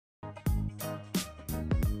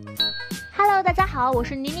Hello， 大家好，我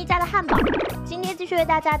是妮妮家的汉堡。今天继续为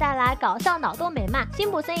大家带来搞笑脑洞美漫《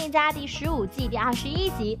辛普森一家》第15季第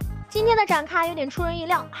21集。今天的展开有点出人意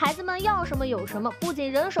料，孩子们要什么有什么，不仅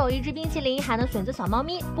人手一支冰淇淋，还能选择小猫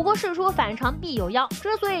咪。不过事出反常必有妖，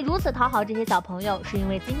之所以如此讨好这些小朋友，是因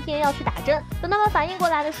为今天要去打针。等他们反应过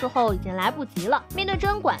来的时候，已经来不及了。面对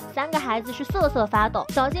针管，3个孩子是瑟瑟发抖，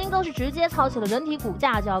小新更是直接操起了人体骨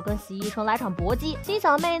架，就要跟习医生来场搏击。新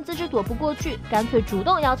小妹自知躲不过去，干脆主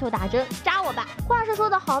动要求打针，扎我吧。话是说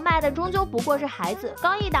的豪迈，但终究不过是孩子，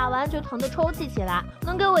刚一打完就疼得抽泣起来。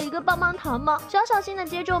能给我一个棒棒糖吗？小新的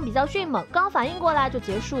接种比较迅猛，刚反应过来就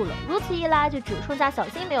结束了。如此一来，就只剩下小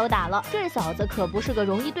新没有打了。这小子可不是个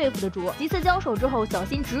容易对付的主。几次交手之后，小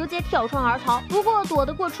新直接跳窗而逃。不过躲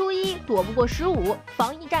得过初一，躲不过15。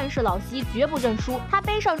防疫战士老西绝不认输，他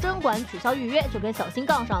背上针管取消预约，就跟小新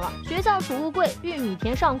杠上了。学校储物柜、玉米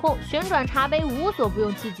田上空、旋转茶杯无所不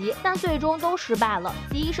用其极，但最终都失败了。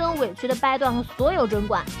习医生委屈地掰断了所有针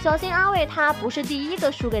管。小新安慰他，不是第一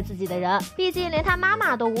个输给自己的人，毕竟连他妈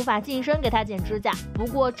妈都无法近身给他剪指甲。不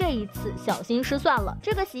过这一次小新失算了，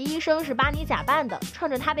这个习医生是巴尼假扮的，趁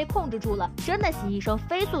着他被控制住了，真的习医生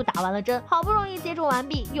飞速打完了针，好不容易接种完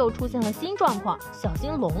毕，又出现了新状况，小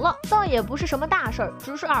新聋了，倒也不是什么大事儿，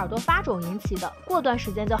只是耳朵发肿引起的，过段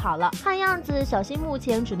时间就好了。看样子小新目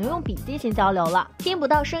前只能用笔进行交流了，听不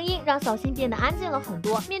到声音让小新变得安静了很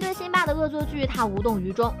多。面对辛巴的恶作剧，他无动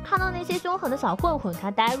于衷，看到那些凶狠的小混混，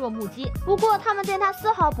他呆若木鸡。不过他们见他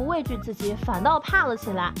丝毫不畏惧自己，反倒怕了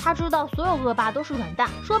起来。他知道所有恶霸都是软蛋，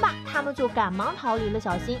说罢他们就赶忙逃离了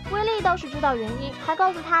小新。威力倒是知道原因，还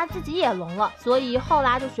告诉他自己也聋了，所以后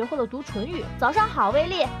来就学会了读唇语。早上好，威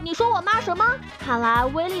力，你说我妈什么？看来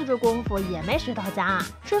威力这功夫也没学到家啊。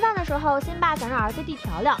吃饭的时候，辛爸想让儿子递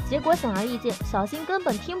调料，结果显而易见，小新根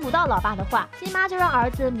本听不到老爸的话。辛妈就让儿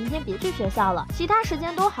子明天别去学校了，其他时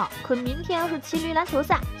间都好，可明天是骑驴篮球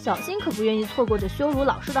赛，小新可不愿意错过这羞辱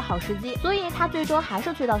老师的好时机，所以他最终还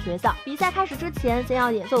是去到学校。比赛开始之前，先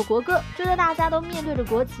要演奏国歌，就在大家都面对着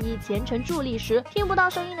国旗虔诚伫立时，听不到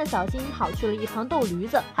声音的小新跑去了一旁逗驴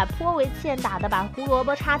子，还颇为欠打的把胡萝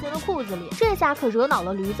卜插进了裤子里。这下可惹恼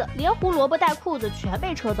了驴子，连胡萝卜带裤子全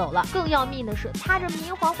被扯走了。更要命的是，擦着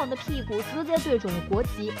明晃晃的屁股直接对准了国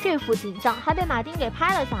旗，这幅景象还被马丁给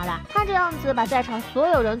拍了下来。他这样子把在场所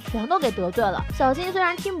有人全都给得罪了。小新虽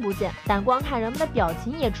然听不见，但光看人们的表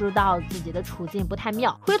情也知道自己的处境不太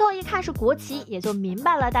妙。回头一看是国旗，也就明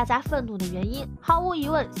白了大家愤怒的原因。毫无疑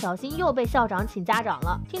问，小新又被校长请家长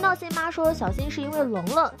了。听到辛妈说小新是因为聋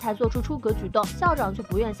了才做出出格举动，校长却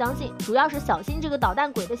不愿相信，主要是小新这个捣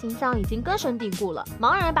蛋鬼的形象已经根深蒂固了。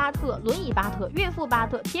盲人巴特、轮椅巴特、孕妇巴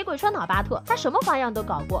特、铁轨穿脑巴特，他什么花样都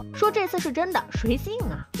搞过。说这次是真的，谁信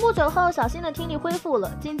啊？不久后，小新的听力恢复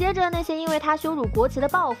了，紧接着那些因为他羞辱国旗的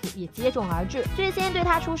报复也接踵而至。最先对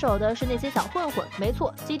他出手的是那些小混混，没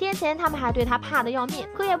错，几天前他们还对他怕得要命，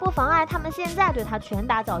可也不妨碍他们现在对他拳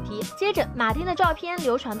打脚踢。接着马丁的照片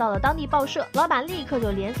流传到了当地报社，老板立刻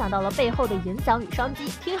就联想到了背后的影响与商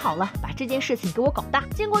机。听好了，把这件事情给我搞大。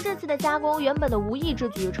经过这次的加工，原本的无意之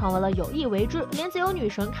举成为了有意为之，连自由女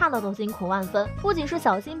神看到都惊恐万分。不仅是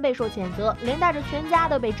小新备受谴责，连带着全家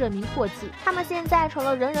都被证明唾弃。他们现在成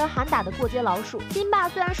了人人喊打的过街老鼠。辛爸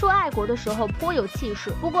虽然说爱国的时候颇有气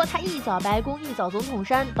势，不过他一脚白宫一脚总统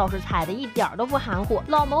山，倒是踩得一点都不含糊。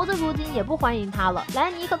老谋子如今也不欢迎他了，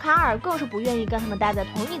莱尼和卡尔更是不愿意跟他们待在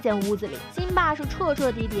同一间屋子里。辛爸是彻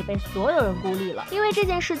彻底底被所有人孤立了。因为这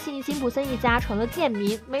件事情，辛普森一家成了贱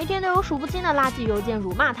民，每天都有数不清的垃圾邮件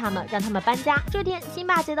辱骂他们，让他们搬家。这天，辛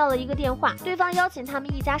爸接到了一个电话，对方邀请他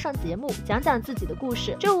们一家上节目，讲讲自己的故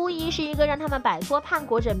事。这无疑是一个让他们摆脱叛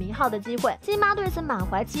国者名号的机会。辛妈对此满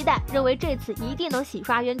怀期待，认为这次一定能洗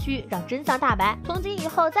刷冤屈，让真相大白。从今以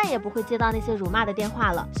后再也不会接到那些辱骂的电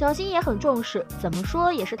话了。小新也很重视，怎么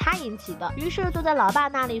说也是他引起的，于是就在老爸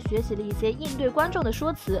那里学习了一些应对观众的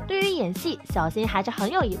说辞。对于演戏，小新还是很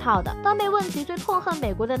有一套的。当被问起最痛恨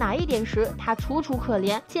美国的哪一点时，他楚楚可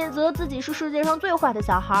怜，谴责自己是世界上最坏的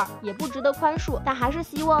小孩，也不值得宽恕，但还是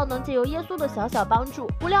希望能借由耶稣的小小帮助。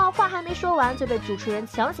不料话还没说完就被主持人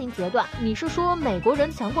强行截断。你是说美国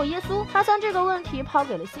人强过耶稣？他将这个问题抛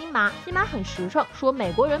给了辛妈，辛妈很实诚，说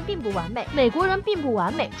美国人并不完美，美国人并不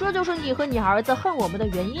完美，这就是你和你儿子恨我们的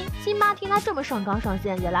原因。辛妈听他这么上纲上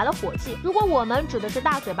线，也来了火气。如果我们指的是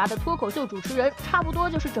大嘴巴的脱口秀主持人，差不多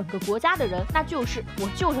就是整个国家的人。人，那就是我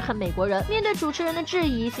就是恨美国人。面对主持人的质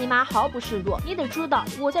疑，辛妈毫不示弱。你得知道，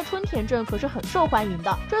我在春田镇可是很受欢迎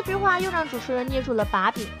的。这句话又让主持人捏住了把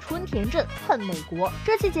柄，春田镇恨美国。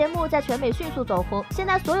这期节目在全美迅速走红，现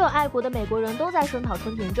在所有爱国的美国人都在声讨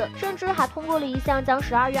春田镇，甚至还通过了一项将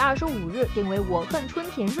12月25日定为我恨春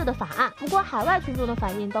田日的法案。不过海外群众的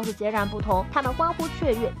反应倒是截然不同，他们欢呼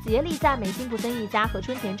雀跃，竭力赞美辛普森一家和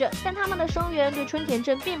春田镇，但他们的声援对春田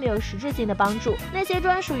镇并没有实质性的帮助。那些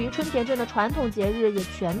专属于春田镇的传统节日也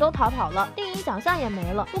全都逃跑了，电影奖项也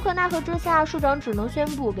没了。无可奈何之下，市长只能宣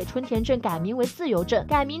布给春田镇改名为自由镇。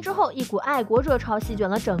改名之后，一股爱国热潮席卷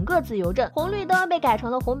了整个自由镇，红绿灯被改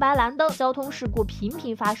成了红白蓝灯，交通事故频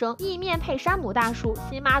频发生，意面配山姆大叔。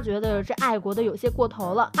辛妈觉得这爱国的有些过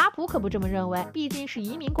头了，阿普可不这么认为，毕竟是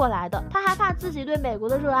移民过来的，他还怕自己对美国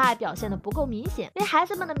的热爱表现得不够明显，连孩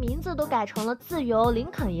子们的名字都改成了自由、林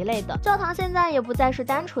肯一类的。教堂现在也不再是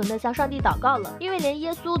单纯的向上帝祷告了，因为连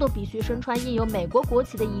耶稣都必须身穿印有美国国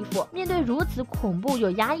旗的衣服。面对如此恐怖又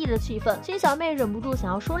压抑的气氛，辛小妹忍不住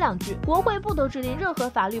想要说两句：国会不得制定任何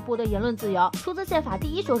法律剥夺言论自由，出自宪法第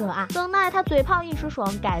1修正案。怎奈她嘴炮一时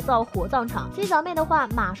爽，改造火葬场。辛小妹的话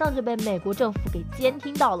马上就被美国政府给监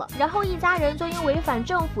听到了，然后一家人就因违反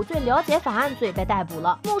政府最了解法案罪被逮捕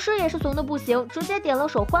了。牧师也是怂的不行，直接点了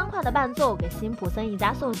首欢快的伴奏给辛普森一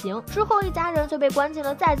家送行。之后一家人就被关进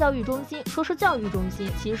了再教育中心，说是教育中心，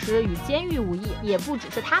其实与监狱无异。也不只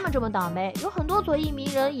是他们这么倒霉，有很多左翼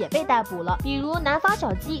名人也被逮捕了，比如南方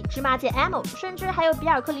小鸡、芝麻界 M， 甚至还有比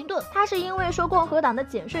尔克林顿。他是因为说共和党的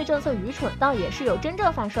减税政策愚蠢，倒也是有真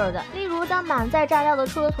正犯事儿的，例如将满载炸药的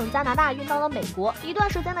车从加拿大运到了美国。一段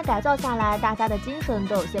时间的改造下来，大家的精神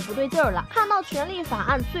都有些不对劲儿了。看到权利法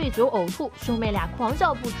案醉酒呕吐，兄妹俩狂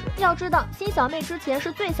笑不止。要知道，辛小妹之前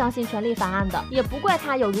是最相信权利法案的，也不怪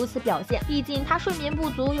她有如此表现，毕竟她睡眠不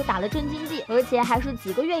足又打了镇静剂，而且还是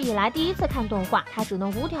几个月以来第一次看动画，她只能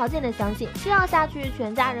无条件的相信，这样下去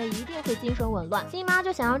全家人一定会精神紊乱。辛妈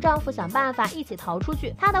就想让丈夫想办法一起逃出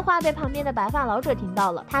去，她的话被旁边的白发老者听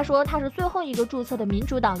到了，她说她是最后一个注册的民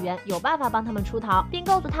主党员，有办法帮他们出逃，并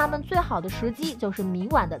告诉他们最好的时机就是明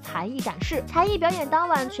晚的才艺展示。才艺表演当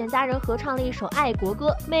晚，全家人合唱了一首爱国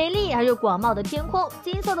歌，美丽而又广袤的天空，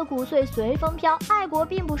金色的谷穗随风飘。爱国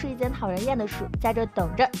并不是一件讨人厌的事，在这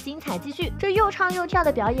等着精彩继续。这又唱又跳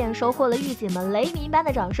的表演收获了狱警们雷鸣般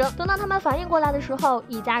的掌声。等到他们反应过来的时候，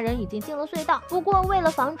一家人已经进了隧道。不过为了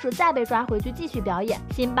防止再被抓回去继续表演，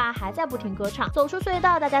辛巴还在不停歌唱。走出隧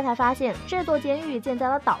道，大家才发现这座监狱建在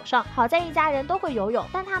了岛上。好在一家人都会游泳，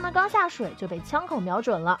但他们刚下水就被枪口瞄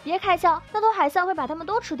准了。别开枪，那头海象会把他们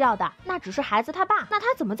都吃掉的。那只是孩子他爸，那他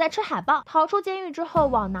怎么在吃海豹？逃出监狱之后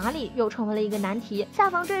往哪里又成为了一个难题。下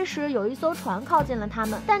防坠时有一艘船靠近了他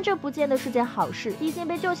们，但这不见得是件好事，毕竟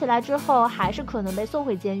被救起来之后还是可能被送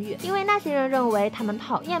回监狱，因为那些人认为他们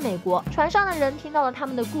讨厌美国。船上的人听到了他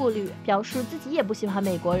们的顾虑，表示自己也不喜欢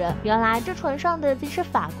美国人。原来这船上的竟是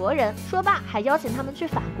法国人。说罢还邀请他们去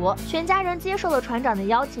法国，全家人接受了船长的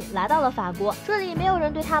邀请，来到了法国。这里没有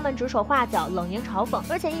人对他们指手画脚、冷言嘲讽，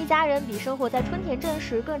而且一家人比生活在春田镇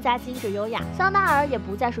时更加精致优雅。香奈儿也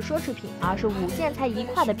不再是奢侈品，而是5件才1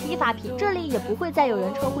块的批发品。这里也不会再有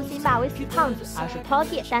人称呼辛巴为死胖子，而是饕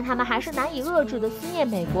餮。但他们还是难以遏制的思念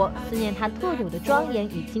美国，思念它特有的庄严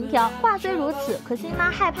与轻佻。话虽如此，可辛妈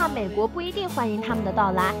害怕美国不一定欢迎他们的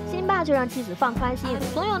到来，辛巴就让妻子放宽心，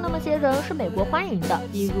总有那么些人是美国欢迎的，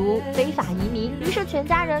比如非法移民。于是全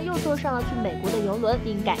家人又坐上了去美国的邮轮，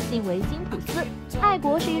并改姓为辛普斯。爱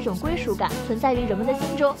国是一种归属感，存在于人们的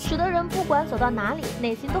心中，使得人不管走到哪里，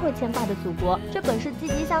内心都会牵挂着祖国。这本是积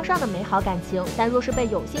极向上的美好感情，但若是被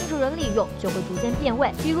有心之人利用，就会逐渐变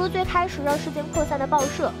味。比如最开始让事件扩散的报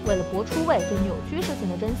社，为了博出位，就扭曲事情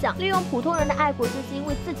的真相，利用普通人的爱国之心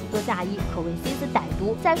为自己做嫁衣，可谓心思歹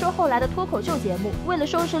毒。再说后来的脱口秀节目，为了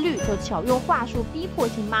收视率，就巧用话术逼迫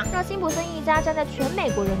辛妈，让辛普森一家站在全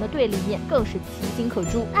美国人的对立面，更是其心可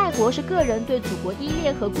诛。爱国是个人对祖国依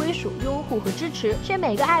恋和归属拥护和支持，是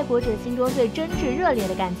每个爱国者心中最真挚热烈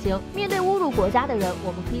的感情。面对侮辱国家的人，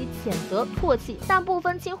我们可以谴责唾弃，但不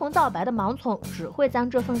分青红皂白的盲从只会将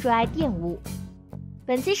这份热爱玷污。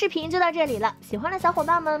本期视频就到这里了，喜欢的小伙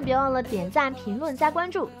伴们别忘了点赞、评论、加关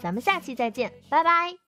注，咱们下期再见，拜拜。